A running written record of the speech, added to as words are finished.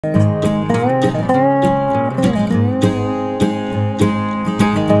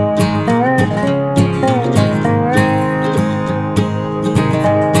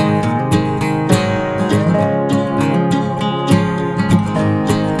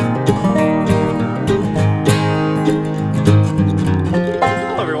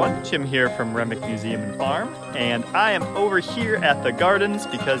Jim here from Remick Museum and Farm, and I am over here at the gardens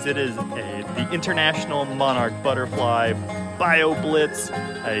because it is the International Monarch Butterfly Bio Blitz,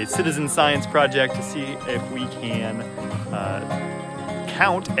 a citizen science project to see if we can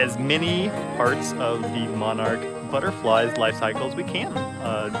count as many parts of the monarch butterfly's life cycle as we can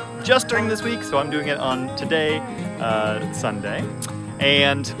just during this week. So I'm doing it on today, Sunday.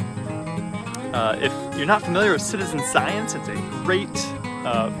 And if you're not familiar with citizen science, it's a great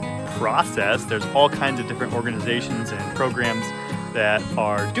process. There's all kinds of different organizations and programs that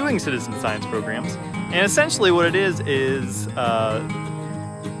are doing citizen science programs. And essentially what it is a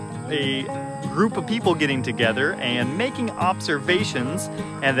group of people getting together and making observations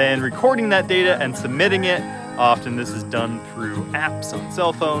and then recording that data and submitting it. Often this is done through apps on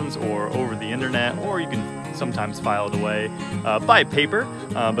cell phones or over the internet, or you can sometimes file it away by paper,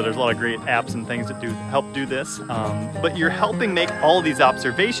 but there's a lot of great apps and things that help do this. But you're helping make all these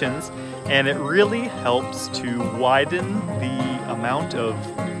observations, and it really helps to widen the amount of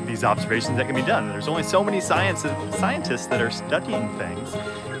these observations that can be done. There's only so many scientists that are studying things,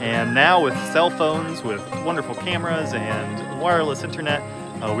 and now with cell phones, with wonderful cameras and wireless internet,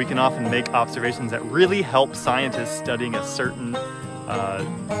 we can often make observations that really help scientists studying a certain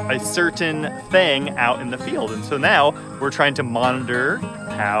thing out in the field. And so now we're trying to monitor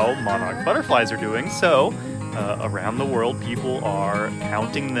how monarch butterflies are doing. So around the world, people are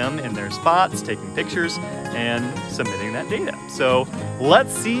counting them in their spots, taking pictures, and submitting that data. So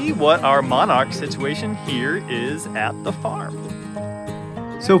let's see what our monarch situation here is at the farm.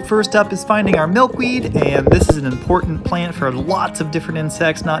 So first up is finding our milkweed, and this is an important plant for lots of different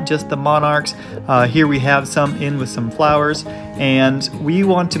insects, not just the monarchs. Here we have some in with some flowers, and we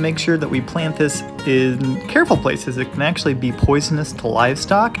want to make sure that we plant this in careful places. It can actually be poisonous to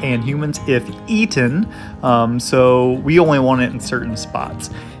livestock and humans if eaten, so we only want it in certain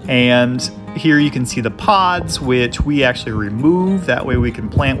spots. And here you can see the pods, which we actually remove. That way we can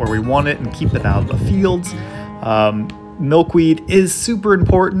plant where we want it and keep it out of the fields. Milkweed is super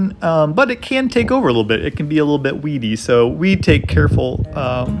important, but it can take over a little bit. It can be a little bit weedy, so we take careful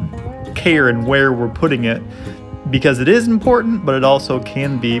care in where we're putting it because it is important, but it also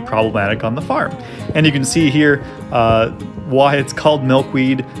can be problematic on the farm. And you can see here why it's called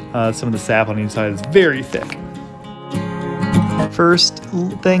milkweed. Some of the sap on the inside is very thick. First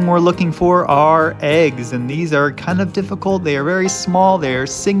thing we're looking for are eggs, and these are kind of difficult. They are very small, they're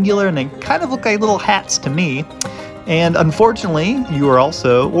singular, and they kind of look like little hats to me. And unfortunately, you are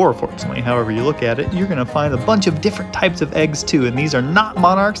also, or fortunately, however you look at it, you're going to find a bunch of different types of eggs too. And these are not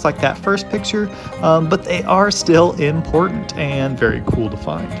monarchs like that first picture, but they are still important and very cool to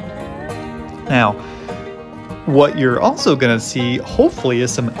find. Now, what you're also going to see, hopefully,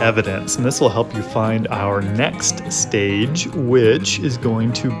 is some evidence, and this will help you find our next stage, which is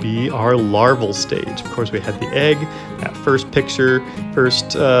going to be our larval stage. Of course, we had the egg. That first picture,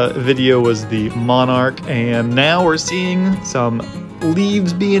 first video was the monarch, and now we're seeing some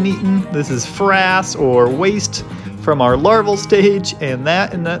leaves being eaten. This is frass or waste from our larval stage, and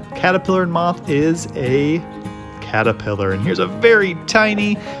that in the caterpillar and moth is a caterpillar. And here's a very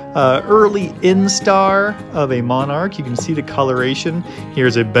tiny early instar of a monarch. You can see the coloration.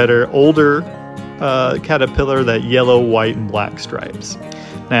 Here's a better older caterpillar, that yellow, white, and black stripes.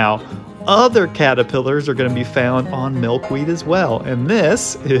 Now, other caterpillars are going to be found on milkweed as well, and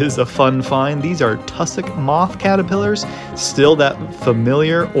this is a fun find. These are tussock moth caterpillars, still that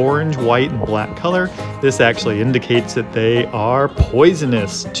familiar orange, white, and black color. This actually indicates that they are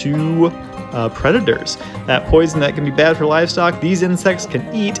poisonous to predators. That poison that can be bad for livestock, these insects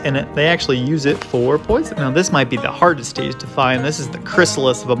can eat, and they actually use it for poison. Now this might be the hardest stage to find. This is the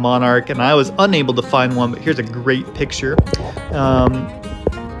chrysalis of a monarch, and I was unable to find one, but here's a great picture.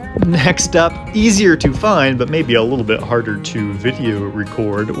 Next up, easier to find, but maybe a little bit harder to video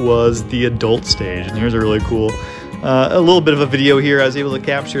record, was the adult stage. And here's a really cool, a little bit of a video here. I was able to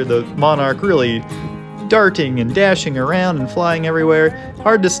capture the monarch really darting and dashing around and flying everywhere.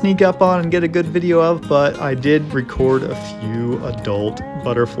 Hard to sneak up on and get a good video of, but I did record a few adult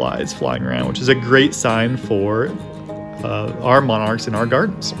butterflies flying around, which is a great sign for our monarchs in our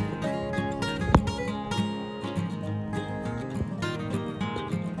gardens.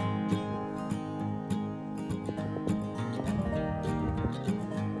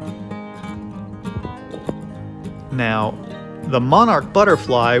 Now, the monarch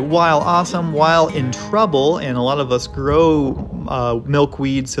butterfly, while awesome, while in trouble, and a lot of us grow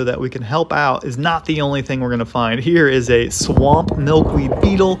milkweed so that we can help out, is not the only thing we're going to find. Here is a swamp milkweed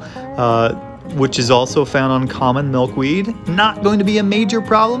beetle, which is also found on common milkweed. Not going to be a major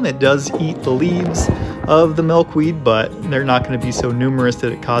problem. It does eat the leaves, of the milkweed, but they're not going to be so numerous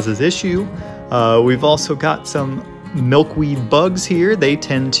that it causes issue. We've also got some milkweed bugs here. They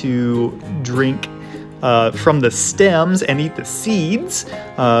tend to drink from the stems and eat the seeds,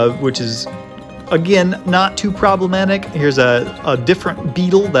 which is, again, not too problematic. Here's a different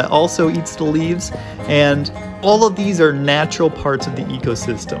beetle that also eats the leaves, and all of these are natural parts of the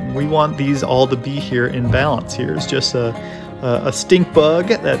ecosystem. We want these all to be here in balance. Here's just a stink bug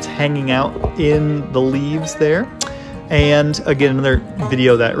that's hanging out in the leaves there. And again, another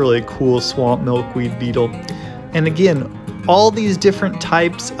video of that really cool swamp milkweed beetle. And again, all these different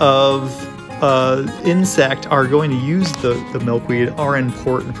types of insect are going to use the milkweed are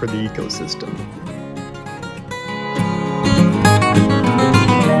important for the ecosystem.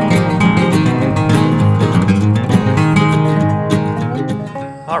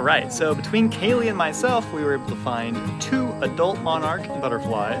 Alright, so between Kaylee and myself, we were able to find 2 adult monarch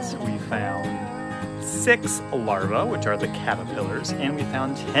butterflies. We found 6 larvae, which are the caterpillars, and we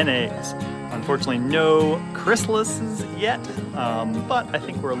found 10 eggs. Unfortunately, no chrysalises yet, but I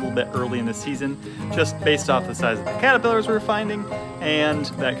think we're a little bit early in the season, just based off the size of the caterpillars we're finding, and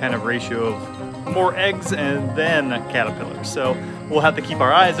that kind of ratio of more eggs and then caterpillars. So we'll have to keep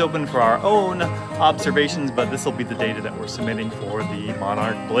our eyes open for our own observations, but this will be the data that we're submitting for the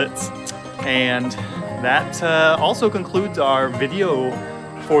Monarch Blitz. And that also concludes our video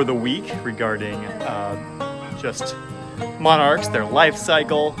for the week regarding just monarchs, their life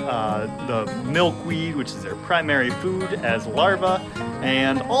cycle, the milkweed, which is their primary food as larvae,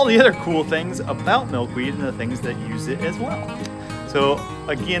 and all the other cool things about milkweed and the things that use it as well. So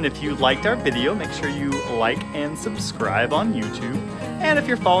again, if you liked our video, make sure you like and subscribe on YouTube. And if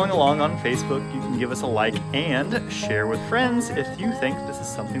you're following along on Facebook, you can give us a like and share with friends if you think this is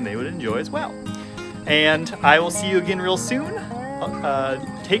something they would enjoy as well. And I will see you again real soon.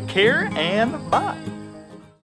 Take care and bye.